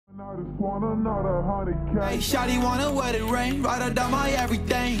Hey, shawty wanna wet it rain, right up down my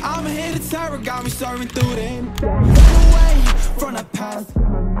everything. I'm here to terror, got me serving through the away from the past.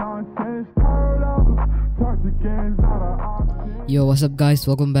 Yo, what's up guys,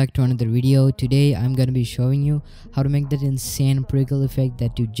 welcome back to another video. Today I'm gonna be showing you how to make that insane PREKILL effect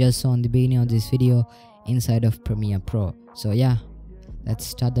that you just saw in the beginning of this video inside of Premiere Pro. So yeah, let's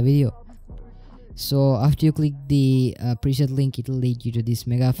start the video. So after you click the preset link, it will lead you to this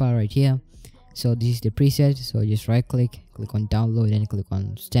mega file right here. So this is the preset, so just right click on download and click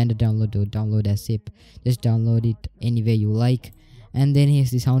on standard download or download as zip. Just download it anywhere you like. And then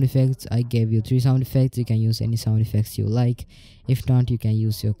here's the sound effects. I gave you 3 sound effects. You can use any sound effects you like. If not, you can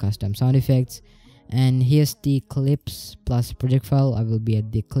use your custom sound effects. And here's the clips plus project file. I will be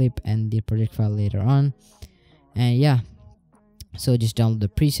at the clip and the project file later on. And yeah, so just download the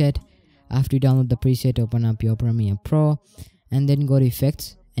preset. After you download the preset, open up your Premiere Pro and then go to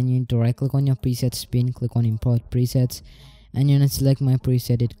effects, and you need to right click on your presets bin, click on import presets, and you want to select my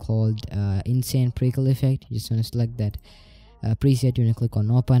preset. It's called insane PREKILL effect. You just want to select that preset. You want to click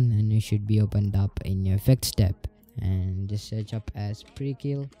on open, and it should be opened up in your effects tab, and just search up as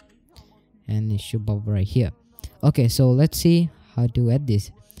PREKILL and it should pop right here. Okay, so let's see how to add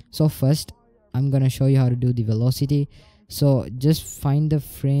this. So first I'm gonna show you how to do the velocity. So just find the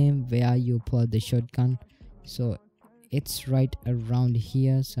frame where you pull the shotgun. So it's right around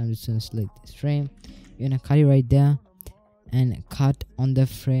here, so I'm just gonna select this frame. You're gonna cut it right there and cut on the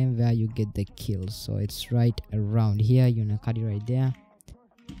frame where you get the kill. So it's right around here. You're gonna cut it right there,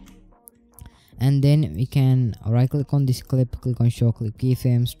 and then we can right click on this clip, click on show clip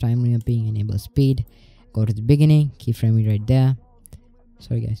keyframes, time remapping, enable speed, go to the beginning, keyframe it right there.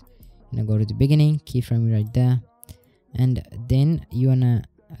 Sorry guys, you're gonna go to the beginning, keyframe it right there, and then you wanna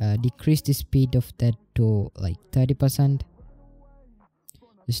decrease the speed of that to like 30%,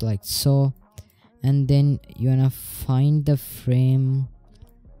 just like so. And then you wanna find the frame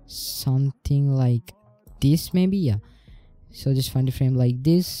something like this, maybe. Yeah, so just find the frame like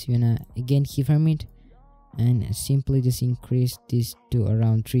this. You wanna again keyframe it and simply just increase this to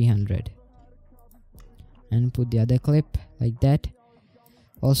around 300 and put the other clip like that.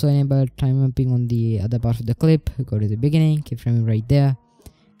 Also enable time mapping on the other part of the clip. Go to the beginning, keyframe it right there.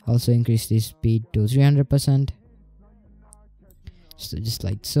 Also increase the speed to 300%, so just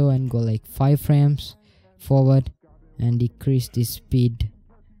like so, and go like 5 frames forward and decrease the speed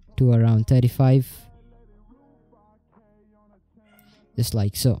to around 35, just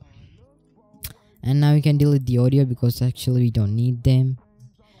like so. And now you can delete the audio because actually we don't need them.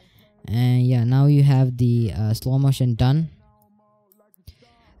 And yeah, now you have the slow motion done,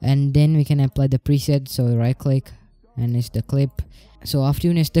 and then we can apply the preset. So right click and it's the clip. So after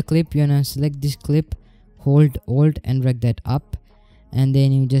you nest the clip, you wanna select this clip, hold alt and drag that up, and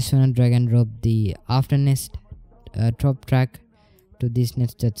then you just wanna drag and drop the after nest top track to this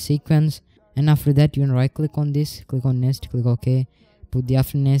nested sequence. And after that you wanna right click on this, click on nest, click OK, put the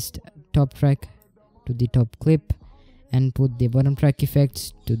after nest top track to the top clip, and put the bottom track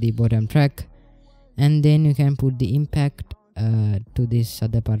effects to the bottom track, and then you can put the impact to this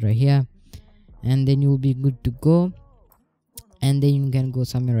other part right here, and then you will be good to go. And then you can go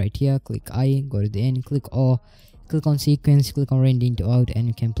somewhere right here, click I, go to the end, click O, click on sequence, click on render into out, and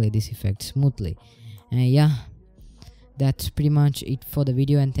you can play this effect smoothly. And yeah, that's pretty much it for the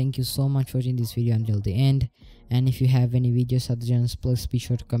video, and thank you so much for watching this video until the end. And if you have any video suggestions, please be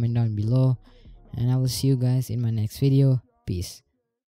sure to comment down below, and I will see you guys in my next video. Peace.